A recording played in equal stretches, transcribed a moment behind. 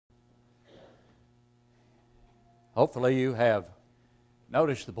Hopefully you have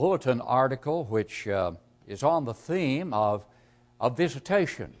noticed the bulletin article which is on the theme of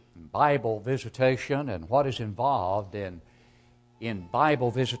visitation, Bible visitation, and what is involved in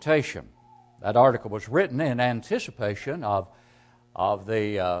Bible visitation. That article was written in anticipation of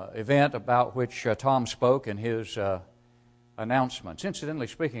the event about which Tom spoke in his announcements. Incidentally,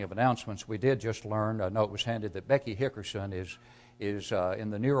 speaking of announcements, we did just learn, a note was handed that Becky Hickerson is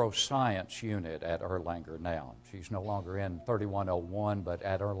in the neuroscience unit at Erlanger now. She's no longer in 3101, but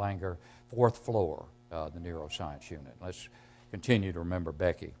at Erlanger, 4th floor, the neuroscience unit. Let's continue to remember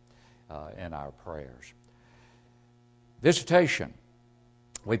Becky in our prayers. Visitation.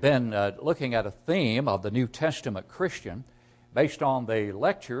 We've been looking at a theme of the New Testament Christian based on the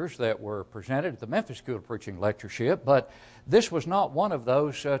lectures that were presented at the Memphis School of Preaching Lectureship, but this was not one of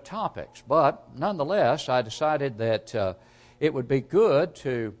those topics. But nonetheless, I decided that it would be good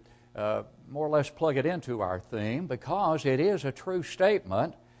to more or less plug it into our theme, because it is a true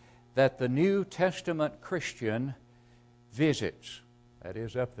statement that the New Testament Christian visits. That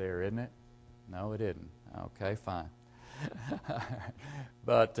is up there, isn't it? No, it isn't. Okay, fine.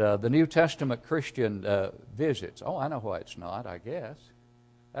 But the New Testament Christian visits. Oh, I know why it's not, I guess.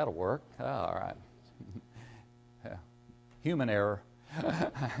 That'll work. Oh, all right. Human error.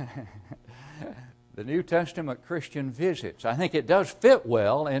 The New Testament Christian visits. I think it does fit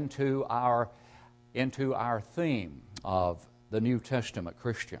well into our theme of the New Testament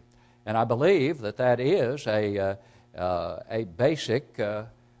Christian. And I believe that is a basic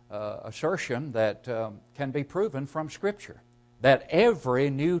assertion that can be proven from Scripture, that every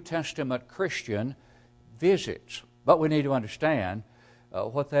New Testament Christian visits. But we need to understand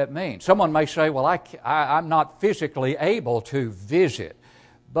what that means. Someone may say, well, I'm not physically able to visit,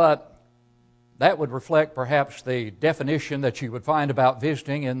 but that would reflect perhaps the definition that you would find about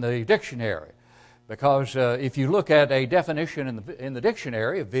visiting in the dictionary. Because if you look at a definition in the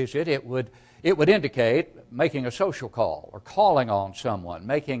dictionary of visit, it would indicate making a social call or calling on someone,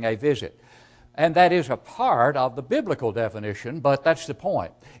 making a visit. And that is a part of the biblical definition, but that's the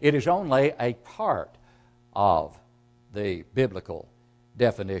point. It is only a part of the biblical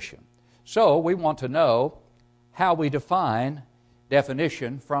definition. So we want to know how we define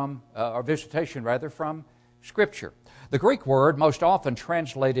definition from, or visitation rather, from Scripture. The Greek word most often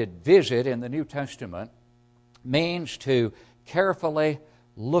translated visit in the New Testament means to carefully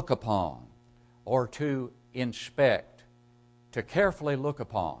look upon or to inspect. To carefully look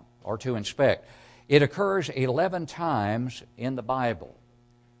upon or to inspect. It occurs 11 times in the Bible,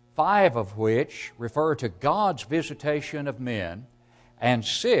 5 of which refer to God's visitation of men, and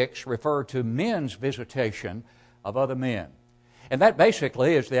 6 refer to men's visitation of other men. And that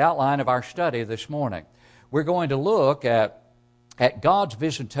basically is the outline of our study this morning. We're going to look at God's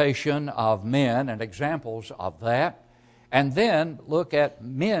visitation of men and examples of that, and then look at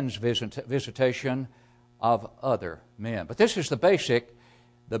men's visitation of other men. But this is the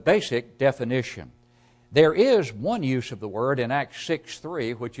basic definition. There is one use of the word in Acts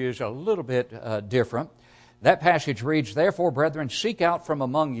 6:3, which is a little bit different. That passage reads, "Therefore, brethren, seek out from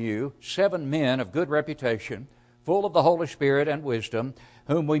among you 7 men of good reputation, full of the Holy Spirit and wisdom,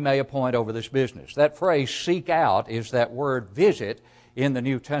 whom we may appoint over this business." That phrase, seek out, is that word visit in the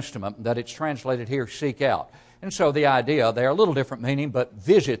New Testament, that it's translated here, seek out. And so the idea, they're a little different meaning, but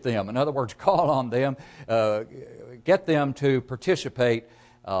visit them. In other words, call on them, get them to participate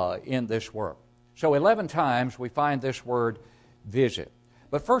in this work. So 11 times we find this word visit.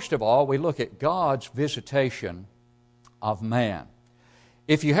 But first of all, we look at God's visitation of man.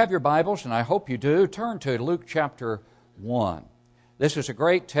 If you have your Bibles, and I hope you do, turn to Luke chapter 1. This is a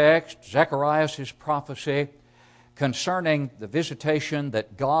great text, Zechariah's prophecy concerning the visitation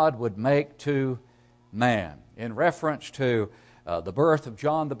that God would make to man in reference to the birth of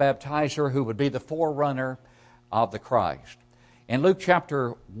John the Baptizer, who would be the forerunner of the Christ. In Luke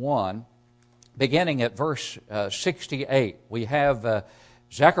chapter 1, beginning at verse 68, we have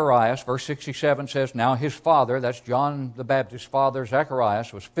Zacharias, verse 67 says, "Now his father," that's John the Baptist's father,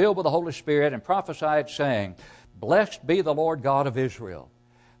 Zacharias, "was filled with the Holy Spirit and prophesied, saying, Blessed be the Lord God of Israel,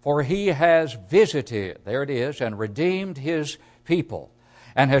 for he has visited," there it is, "and redeemed his people,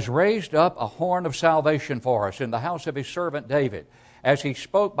 and has raised up a horn of salvation for us in the house of his servant David, as he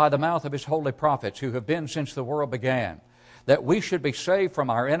spoke by the mouth of his holy prophets, who have been since the world began, that we should be saved from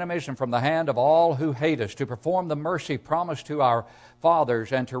our enemies and from the hand of all who hate us, to perform the mercy promised to our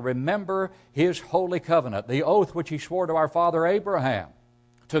fathers, and to remember his holy covenant, the oath which he swore to our father Abraham,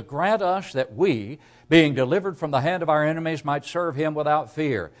 to grant us that we, being delivered from the hand of our enemies, might serve him without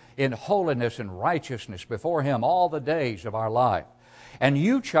fear, in holiness and righteousness before him all the days of our life. And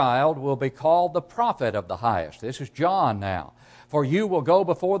you, child, will be called the prophet of the highest. This is John now. For you will go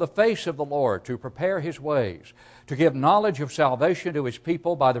before the face of the Lord to prepare His ways, to give knowledge of salvation to His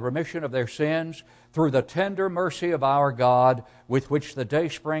people by the remission of their sins, through the tender mercy of our God, with which the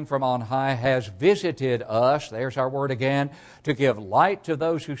dayspring from on high has visited us, there's our word again, to give light to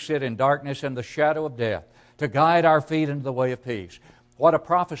those who sit in darkness and the shadow of death, to guide our feet into the way of peace. What a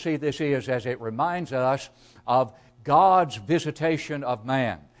prophecy this is, as it reminds us of God's visitation of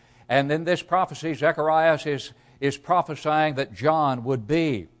man. And in this prophecy, Zechariah is prophesying that John would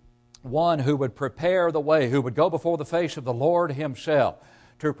be one who would prepare the way, who would go before the face of the Lord Himself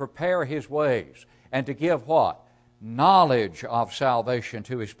to prepare His ways and to give what? Knowledge of salvation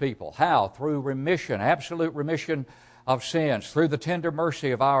to His people. How? Through remission, absolute remission of sins, through the tender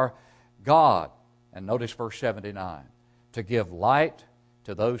mercy of our God. And notice verse 79, to give light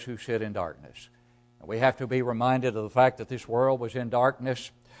to those who sit in darkness. And we have to be reminded of the fact that this world was in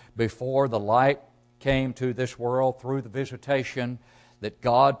darkness before the light came to this world through the visitation that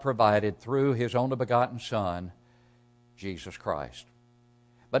God provided through His only begotten Son, Jesus Christ.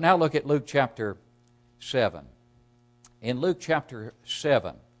 But now look at Luke chapter 7. In Luke chapter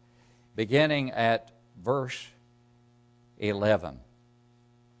 7, beginning at verse 11,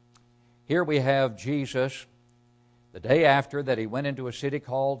 here we have Jesus the day after that He went into a city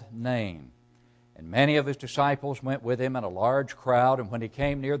called Nain. And many of His disciples went with Him, and a large crowd. And when He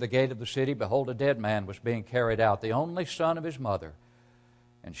came near the gate of the city, behold, a dead man was being carried out, the only son of his mother,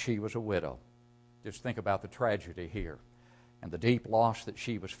 and she was a widow. Just think about the tragedy here and the deep loss that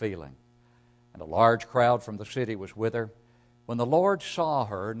she was feeling. And a large crowd from the city was with her. When the Lord saw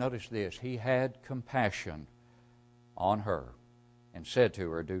her, notice this, He had compassion on her and said to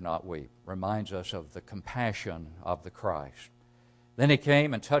her, do not weep. Reminds us of the compassion of the Christ. Then He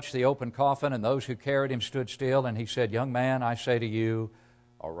came and touched the open coffin, and those who carried him stood still, and He said, young man, I say to you,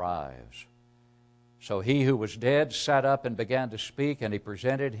 arise. So he who was dead sat up and began to speak, and He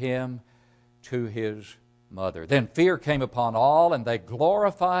presented him to his mother. Then fear came upon all, and they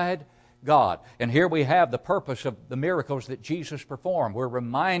glorified God. And here we have the purpose of the miracles that Jesus performed. We're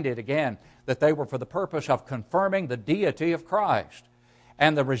reminded again that they were for the purpose of confirming the deity of Christ.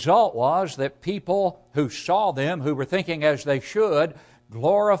 And the result was that people who saw them, who were thinking as they should,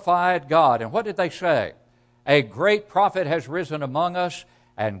 glorified God. And what did they say? A great prophet has risen among us,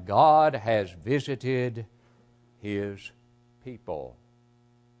 and God has visited His people.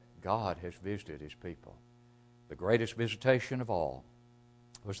 God has visited His people. The greatest visitation of all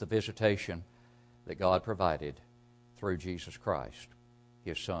was the visitation that God provided through Jesus Christ,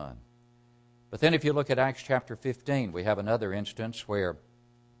 His Son. But then if you look at Acts chapter 15, we have another instance where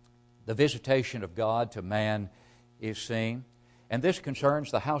the visitation of God to man is seen. And this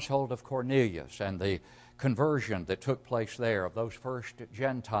concerns the household of Cornelius and the conversion that took place there of those first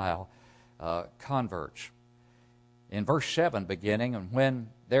Gentile converts. In verse 7 beginning, and when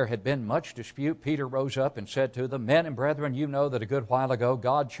there had been much dispute, Peter rose up and said to them, men and brethren, you know that a good while ago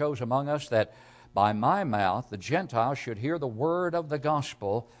God chose among us that by my mouth the Gentiles should hear the word of the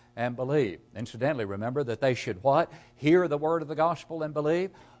gospel and believe. Incidentally, remember that they should what? Hear the word of the gospel and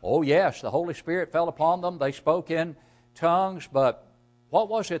believe? Oh yes, the Holy Spirit fell upon them. They spoke in tongues, but what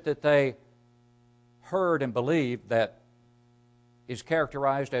was it that they heard and believed that is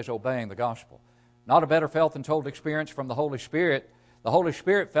characterized as obeying the gospel? Not a better felt and told experience from the Holy Spirit. The Holy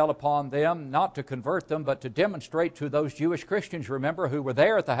Spirit fell upon them not to convert them, but to demonstrate to those Jewish Christians, remember, who were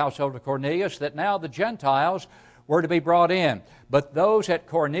there at the household of Cornelius, that now the Gentiles were to be brought in. But those at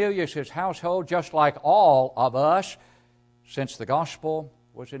Cornelius' household, just like all of us, since the gospel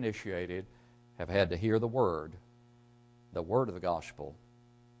was initiated, have had to hear the word of the gospel,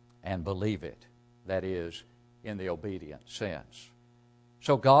 and believe it. That is, in the obedient sense.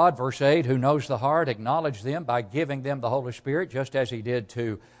 So God, verse 8, who knows the heart, acknowledged them by giving them the Holy Spirit, just as He did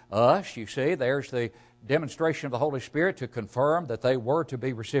to us. You see, there's the demonstration of the Holy Spirit to confirm that they were to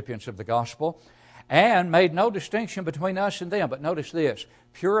be recipients of the gospel, and made no distinction between us and them. But notice this,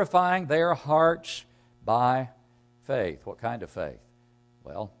 purifying their hearts by faith. What kind of faith?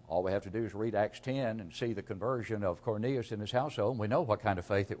 Well, all we have to do is read Acts 10 and see the conversion of Cornelius and his household, and we know what kind of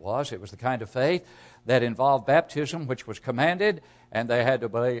faith it was. It was the kind of faith that involved baptism, which was commanded, and they had to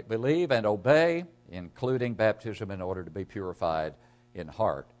believe and obey, including baptism, in order to be purified in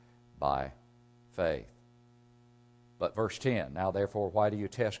heart by faith. But verse 10, now therefore, why do you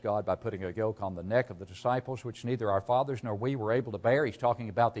test God by putting a yoke on the neck of the disciples, which neither our fathers nor we were able to bear? He's talking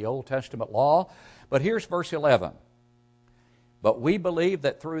about the Old Testament law. But here's verse 11. But we believe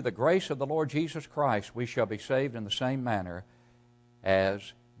that through the grace of the Lord Jesus Christ we shall be saved in the same manner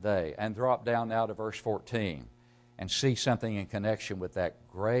as they. And drop down now to verse 14. and see something in connection with that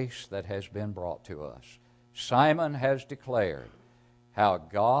grace that has been brought to us. Simon has declared how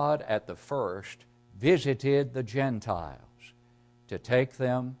God at the first visited the Gentiles to take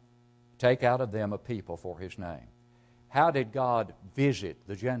out of them a people for His name. How did God visit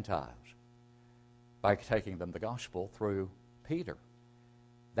the Gentiles? By taking them the gospel through Peter.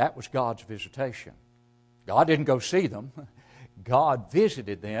 That was God's visitation. God didn't go see them. God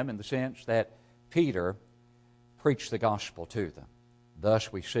visited them in the sense that Peter preached the gospel to them.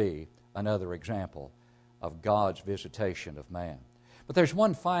 Thus we see another example of God's visitation of man. But there's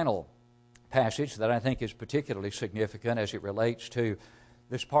one final passage that I think is particularly significant as it relates to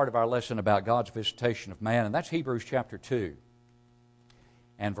this part of our lesson about God's visitation of man, and that's Hebrews chapter 2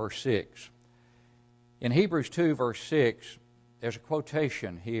 and verse 6. In Hebrews 2, verse 6, there's a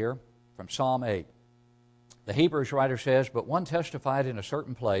quotation here from Psalm 8. The Hebrews writer says, "But one testified in a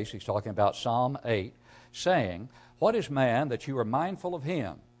certain place," he's talking about Psalm 8, saying, "What is man that you are mindful of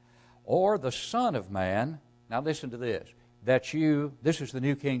him? Or the Son of Man," now listen to this, "that you," this is the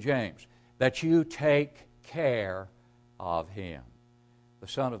New King James, "that you take care of him." The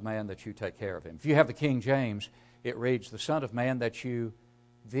Son of Man that you take care of him. If you have the King James, it reads, "The Son of Man that you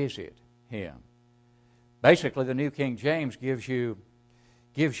visit him." Basically, the New King James gives you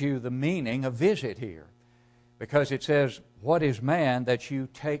the meaning of visit here, because it says, "What is man that you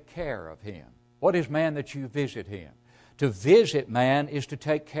take care of him?" What is man that you visit him? To visit man is to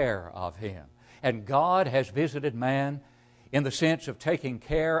take care of him. And God has visited man in the sense of taking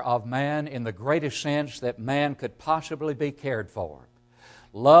care of man in the greatest sense that man could possibly be cared for.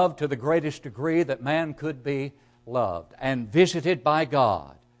 Loved to the greatest degree that man could be loved. And visited by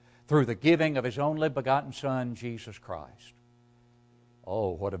God through the giving of His only begotten Son, Jesus Christ.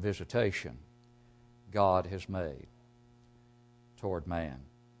 Oh, what a visitation God has made toward man.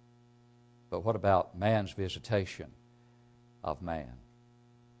 But what about man's visitation of man?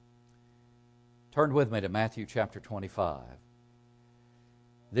 Turn with me to Matthew chapter 25.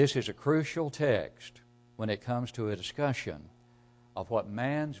 This is a crucial text when it comes to a discussion of what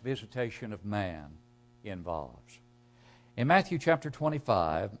man's visitation of man involves. In Matthew chapter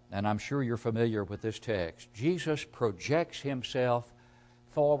 25, and I'm sure you're familiar with this text, Jesus projects Himself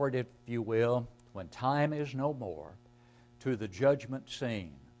forward, if you will, when time is no more, to the judgment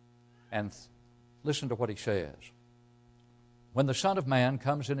scene. And listen to what He says. "When the Son of Man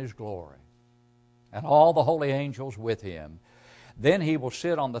comes in His glory, and all the holy angels with Him, then He will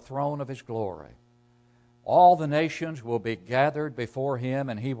sit on the throne of His glory. All the nations will be gathered before Him,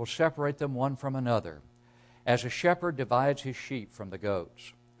 and He will separate them one from another, as a shepherd divides his sheep from the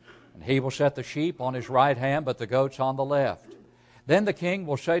goats. And He will set the sheep on His right hand, but the goats on the left. Then the King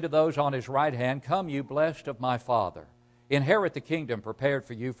will say to those on His right hand, 'Come, you blessed of my Father, inherit the kingdom prepared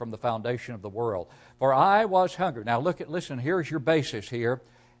for you from the foundation of the world. For I was hungry.'" Now listen, here's your basis here,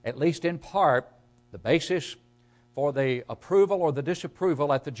 at least in part, the basis for the approval or the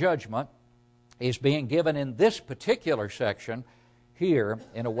disapproval at the judgment is being given in this particular section here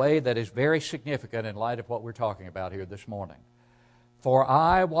in a way that is very significant in light of what we're talking about here this morning. "For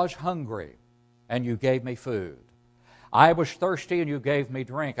I was hungry, and you gave me food. I was thirsty, and you gave me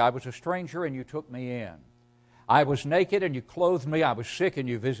drink. I was a stranger, and you took me in. I was naked, and you clothed me. I was sick, and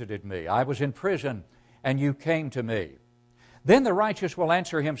you visited me. I was in prison, and you came to me." Then the righteous will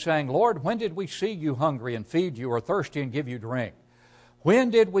answer Him, saying, "Lord, when did we see you hungry and feed you, or thirsty and give you drink?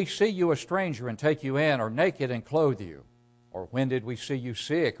 When did we see you a stranger and take you in, or naked and clothe you? Or when did we see you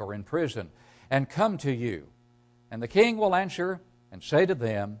sick or in prison and come to you?" And the King will answer and say to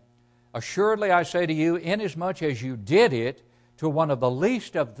them, "Assuredly I say to you, inasmuch as you did it to one of the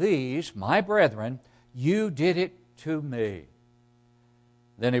least of these, my brethren, you did it to me."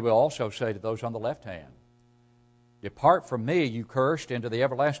 Then He will also say to those on the left hand, "Depart from me, you cursed, into the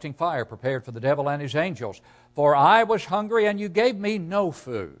everlasting fire prepared for the devil and his angels. For I was hungry, and you gave me no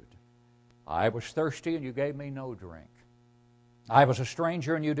food. I was thirsty, and you gave me no drink. I was a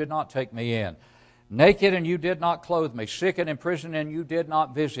stranger, and you did not take me in. Naked, and you did not clothe me. Sick and in prison, and you did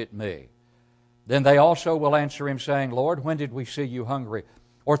not visit me." Then they also will answer Him, saying, "Lord, when did we see you hungry,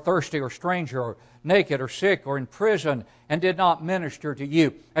 or thirsty, or stranger, or naked, or sick, or in prison, and did not minister to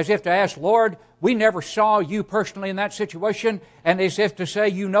you?" As if to ask, "Lord, we never saw you personally in that situation," and as if to say,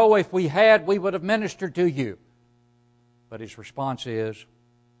 "You know, if we had, we would have ministered to you." But His response is,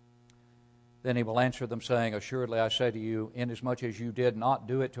 then He will answer them, saying, "Assuredly I say to you, inasmuch as you did not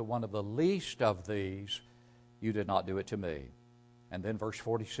do it to one of the least of these, you did not do it to me." And then verse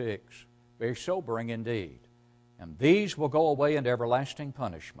 46, very sobering indeed. "And these will go away into everlasting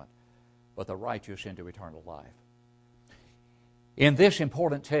punishment, but the righteous into eternal life." In this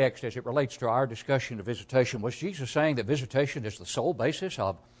important text, as it relates to our discussion of visitation, was Jesus saying that visitation is the sole basis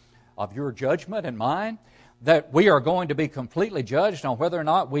of your judgment and mine? That we are going to be completely judged on whether or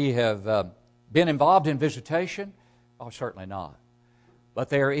not we have been involved in visitation? Oh, certainly not. But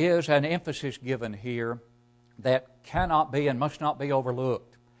there is an emphasis given here that cannot be and must not be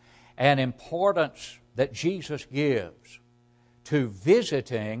overlooked. An importance that Jesus gives to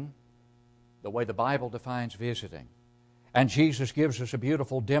visiting the way the Bible defines visiting. And Jesus gives us a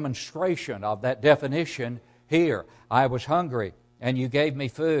beautiful demonstration of that definition here. I was hungry, and you gave me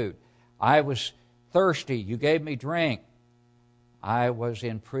food. I was thirsty, you gave me drink. I was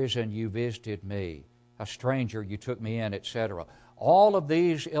in prison, you visited me. A stranger, you took me in, etc. All of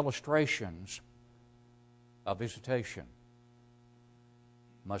these illustrations of visitation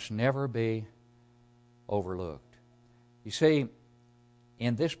must never be overlooked. You see,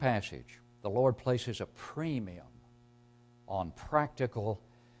 in this passage, the Lord places a premium on practical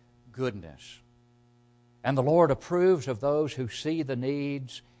goodness. And the Lord approves of those who see the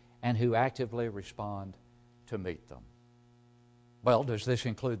needs and who actively respond to meet them. Well, does this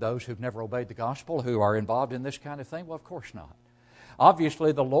include those who've never obeyed the gospel, who are involved in this kind of thing? Well, of course not.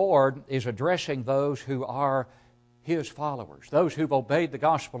 Obviously, the Lord is addressing those who are His followers, those who've obeyed the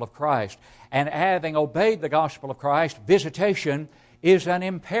gospel of Christ. And having obeyed the gospel of Christ, visitation is an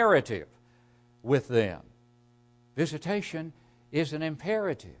imperative with them. Visitation is an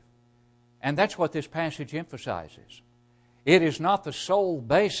imperative. And that's what this passage emphasizes. It is not the sole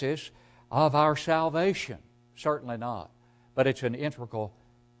basis of our salvation, certainly not, but it's an integral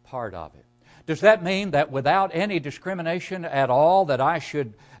part of it. Does that mean that without any discrimination at all, that I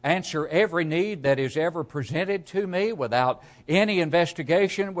should answer every need that is ever presented to me without any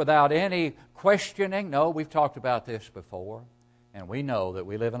investigation, without any questioning? No, we've talked about this before, and we know that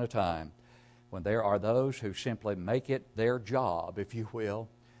we live in a time when there are those who simply make it their job, if you will,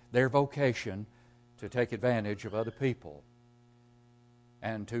 their vocation, to take advantage of other people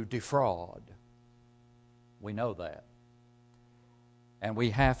and to defraud. We know that. And we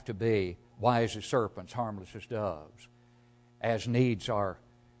have to be wise as serpents, harmless as doves, as needs are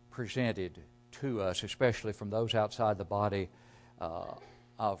presented to us, especially from those outside the body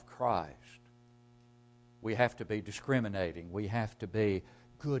of Christ. We have to be discriminating. We have to be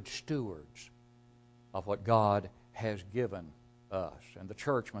good stewards of what God has given us. And the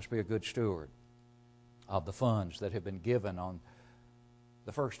church must be a good steward of the funds that have been given on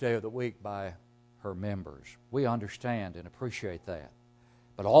the first day of the week by her members. We understand and appreciate that.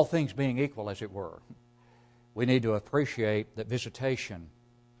 But all things being equal, as it were, we need to appreciate that visitation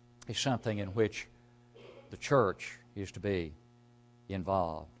is something in which the church is to be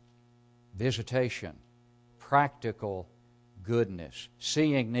involved. Visitation, practical goodness,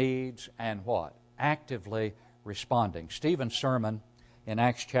 seeing needs, and what? Actively responding. Stephen's sermon in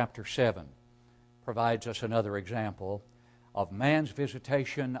Acts chapter 7 provides us another example of man's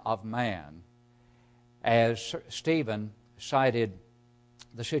visitation of man, as Stephen cited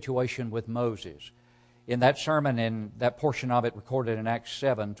the situation with Moses. In that sermon, in that portion of it recorded in Acts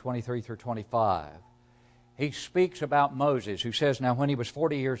 7, 23 through 25, he speaks about Moses, who says, now when he was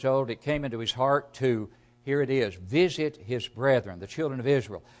 40 years old, it came into his heart to, here it is, visit his brethren, the children of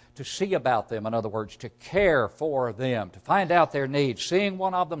Israel, to see about them, in other words, to care for them, to find out their needs. Seeing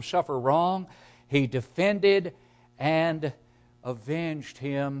one of them suffer wrong, he defended and avenged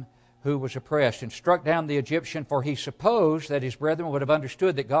him who was oppressed, and struck down the Egyptian, for he supposed that his brethren would have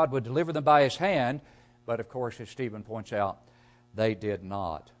understood that God would deliver them by his hand. But of course, as Stephen points out, they did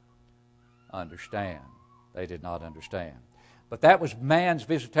not understand. They did not understand. But that was man's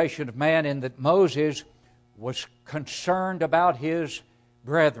visitation of man, in that Moses was concerned about his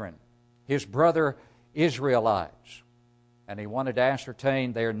brethren, his brother Israelites, and he wanted to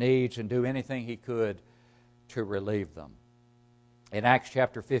ascertain their needs and do anything he could to relieve them. In Acts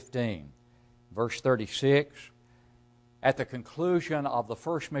chapter 15, verse 36, at the conclusion of the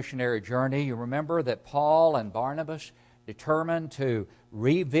first missionary journey, you remember that Paul and Barnabas determined to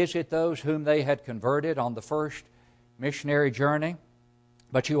revisit those whom they had converted on the first missionary journey.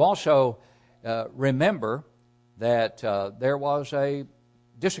 But you also remember that there was a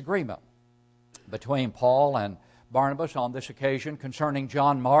disagreement between Paul and Barnabas on this occasion concerning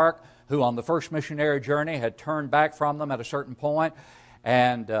John Mark, who on the first missionary journey had turned back from them at a certain point.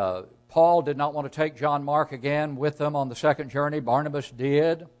 And Paul did not want to take John Mark again with them on the second journey. Barnabas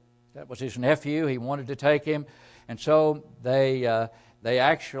did. That was his nephew. He wanted to take him. And so they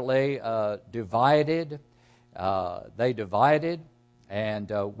actually divided. They divided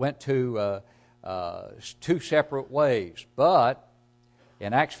and went to two separate ways. But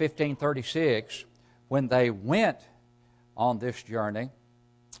in Acts 15:36, when they went on this journey,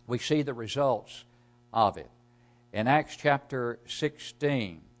 we see the results of it. In Acts chapter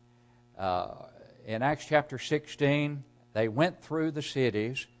 16, they went through the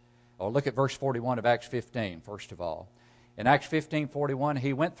cities. Look at verse 41 of Acts 15, first of all. In Acts 15:41,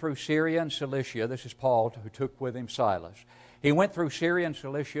 he went through Syria and Cilicia. This is Paul, who took with him Silas. He went through Syria and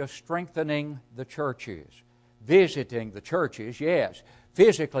Cilicia, strengthening the churches, visiting the churches, yes,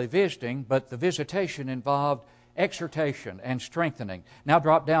 physically visiting, but the visitation involved exhortation and strengthening. Now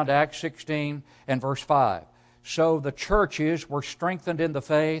drop down to Acts 16 and verse 5. So the churches were strengthened in the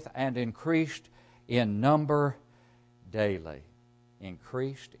faith and increased in number daily.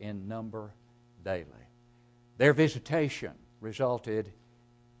 Increased in number daily. Their visitation resulted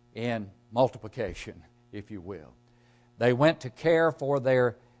in multiplication, if you will. They went to care for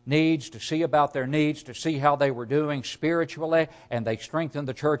their needs, to see about their needs, to see how they were doing spiritually, and they strengthened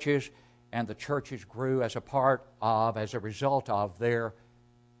the churches, and the churches grew as a result of their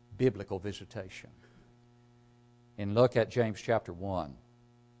biblical visitation. And look at James chapter 1.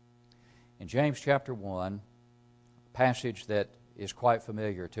 In James chapter 1, a passage that is quite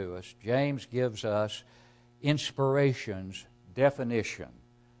familiar to us, James gives us inspiration's definition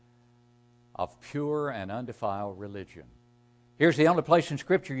of pure and undefiled religion. Here's the only place in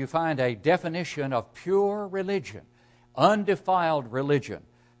Scripture you find a definition of pure religion, undefiled religion.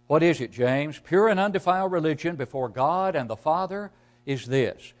 What is it, James? Pure and undefiled religion before God and the Father is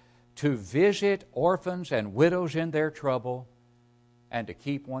this: to visit orphans and widows in their trouble and to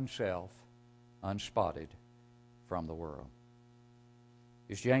keep oneself unspotted from the world.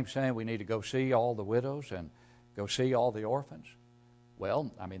 Is James saying we need to go see all the widows and go see all the orphans? Well,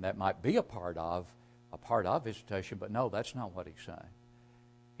 that might be a part of visitation, but no, that's not what he's saying.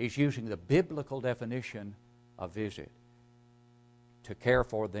 He's using the biblical definition of visit: to care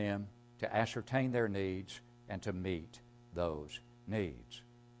for them, to ascertain their needs, and to meet those needs.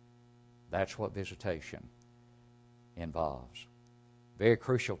 That's what visitation involves. Very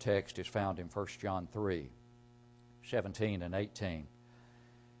crucial text is found in 1 John 3, 17 and 18,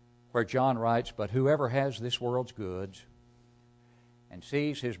 where John writes, "But whoever has this world's goods and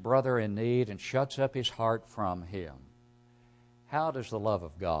sees his brother in need and shuts up his heart from him, how does the love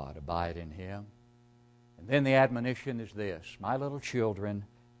of God abide in him?" And then the admonition is this: "My little children,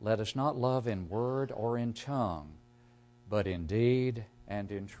 let us not love in word or in tongue, but in deed and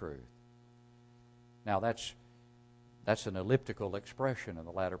in truth." Now that's an elliptical expression in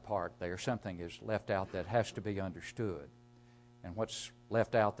the latter part there. Something is left out that has to be understood. And what's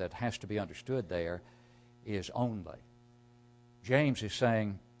left out that has to be understood there is only. James is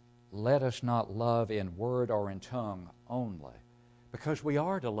saying, let us not love in word or in tongue only, because we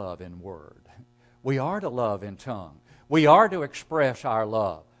are to love in word. We are to love in tongue. We are to express our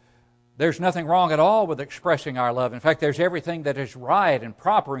love. There's nothing wrong at all with expressing our love. In fact, there's everything that is right and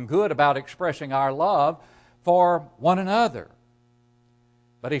proper and good about expressing our love for one another.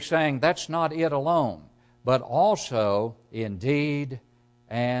 But he's saying that's not it alone, but also in deed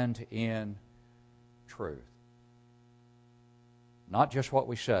and in truth. Not just what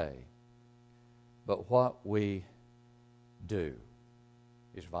we say, but what we do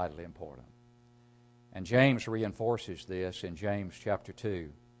is vitally important. And James reinforces this in James chapter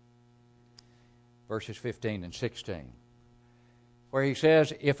 2, verses 15 and 16, where he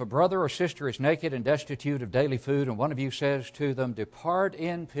says, "If a brother or sister is naked and destitute of daily food, and one of you says to them, 'Depart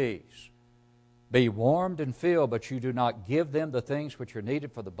in peace, be warmed and filled,' but you do not give them the things which are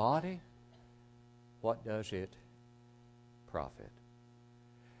needed for the body, what does it profit?"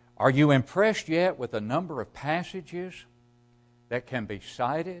 Are you impressed yet with the number of passages that can be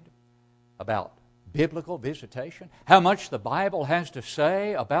cited about biblical visitation? How much the Bible has to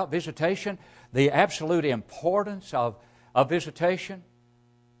say about visitation, the absolute importance of visitation,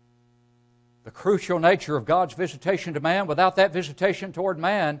 the crucial nature of God's visitation to man. Without that visitation toward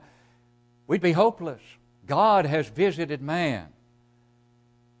man, we'd be hopeless. God has visited man.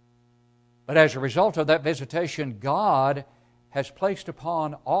 But as a result of that visitation, God has placed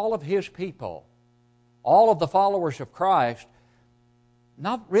upon all of His people, all of the followers of Christ,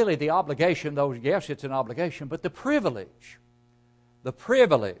 not really the obligation, though yes, it's an obligation, but the privilege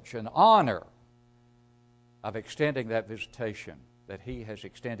and honor of extending that visitation that He has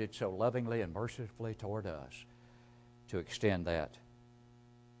extended so lovingly and mercifully toward us, to extend that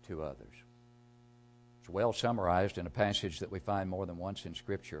to others. It's well summarized in a passage that we find more than once in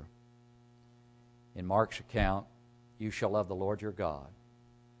Scripture. In Mark's account, "You shall love the Lord your God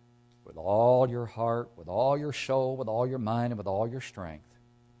with all your heart, with all your soul, with all your mind, and with all your strength.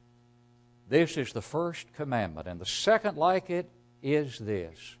 This is the first commandment, and the second like it is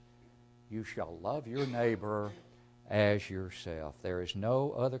this: you shall love your neighbor as yourself. There is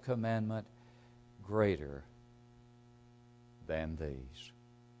no other commandment greater than these.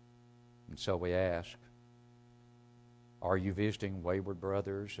 And so we ask, are you visiting wayward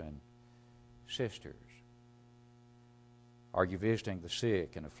brothers and sisters? Are you visiting the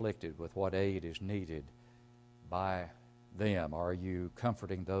sick and afflicted with what aid is needed by them? Are you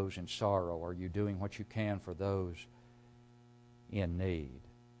comforting those in sorrow? Are you doing what you can for those in need?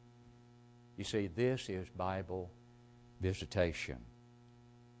 You see, this is Bible visitation.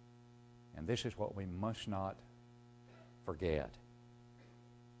 And this is what we must not forget.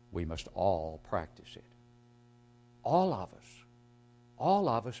 We must all practice it. All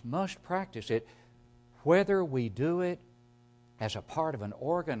of us must practice it, whether we do it as a part of an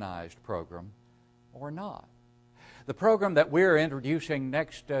organized program or not. The program that we're introducing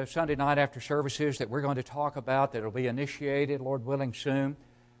next Sunday night after services that we're going to talk about, that will be initiated, Lord willing, soon,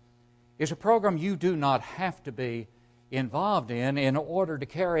 is a program you do not have to be involved in order to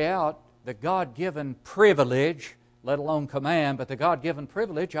carry out the God-given privilege, let alone command, but the God-given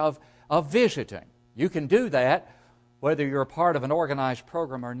privilege of visiting. You can do that whether you're a part of an organized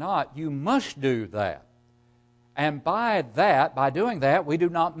program or not. You must do that. And by doing that, we do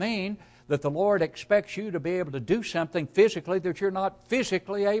not mean that the Lord expects you to be able to do something physically that you're not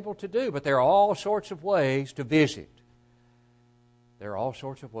physically able to do. But there are all sorts of ways to visit. There are all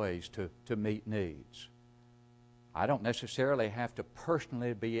sorts of ways to meet needs. I don't necessarily have to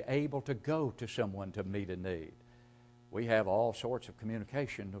personally be able to go to someone to meet a need. We have all sorts of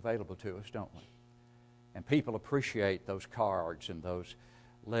communication available to us, don't we? And people appreciate those cards and those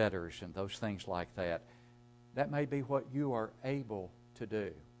letters and those things like that. That may be what you are able to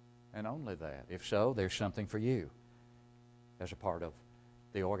do, and only that. If so, there's something for you as a part of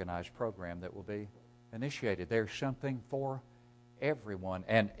the organized program that will be initiated. There's something for everyone,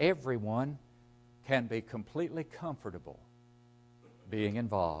 and everyone can be completely comfortable being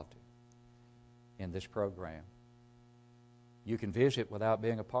involved in this program. You can visit without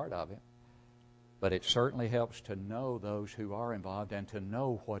being a part of it, but it certainly helps to know those who are involved and to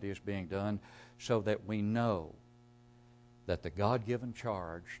know what is being done so that we know that the God-given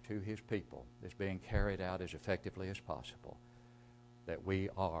charge to His people is being carried out as effectively as possible, that we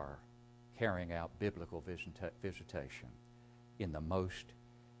are carrying out biblical visitation in the most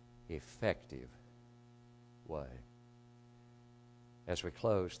effective way. As we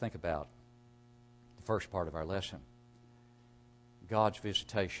close, think about the first part of our lesson. God's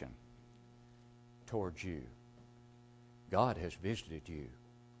visitation towards you. God has visited you.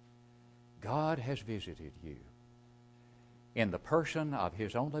 God has visited you in the person of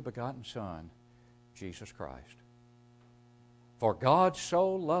His only begotten Son, Jesus Christ. For God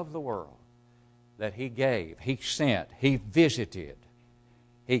so loved the world that He gave, He sent, He visited,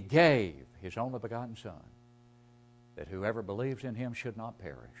 He gave His only begotten Son, that whoever believes in Him should not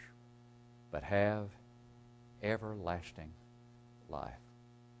perish, but have everlasting life.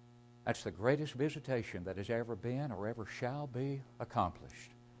 That's the greatest visitation that has ever been or ever shall be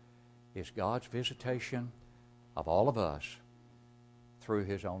accomplished, is God's visitation of all of us through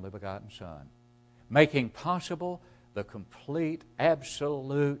His only begotten Son, making possible the complete,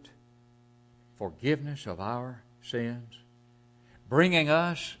 absolute forgiveness of our sins, bringing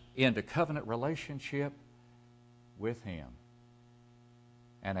us into covenant relationship with Him.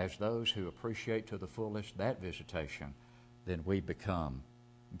 And as those who appreciate to the fullest that visitation, then we become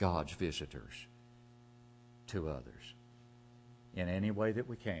God's visitors to others in any way that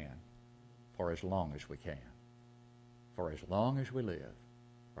we can, for as long as we can, for as long as we live,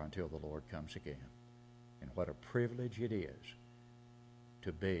 or until the Lord comes again. And what a privilege it is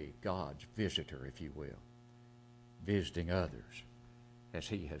to be God's visitor, if you will, visiting others as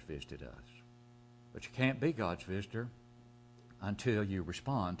He has visited us. But you can't be God's visitor until you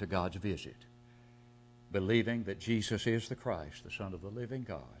respond to God's visit, believing that Jesus is the Christ, the Son of the living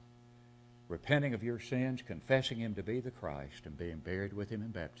God, repenting of your sins, confessing Him to be the Christ, and being buried with Him in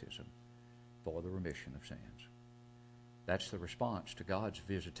baptism for the remission of sins. That's the response to God's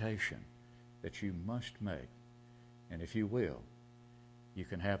visitation that you must make. And if you will, you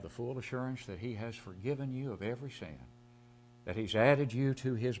can have the full assurance that He has forgiven you of every sin, that He's added you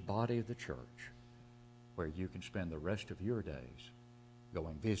to His body of the church, where you can spend the rest of your days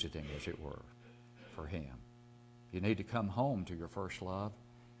going visiting, as it were, for Him. You need to come home to your first love,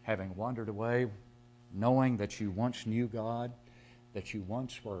 having wandered away, knowing that you once knew God, that you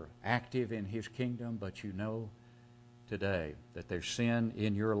once were active in His kingdom, but you know today that there's sin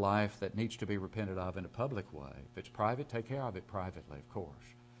in your life that needs to be repented of in a public way. If it's private, take care of it privately, of course.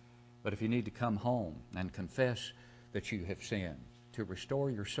 But if you need to come home and confess that you have sinned, to restore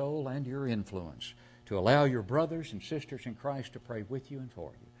your soul and your influence, to allow your brothers and sisters in Christ to pray with you and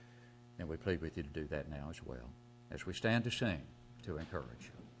for you. And we plead with you to do that now as well, as we stand to sing to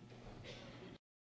encourage you.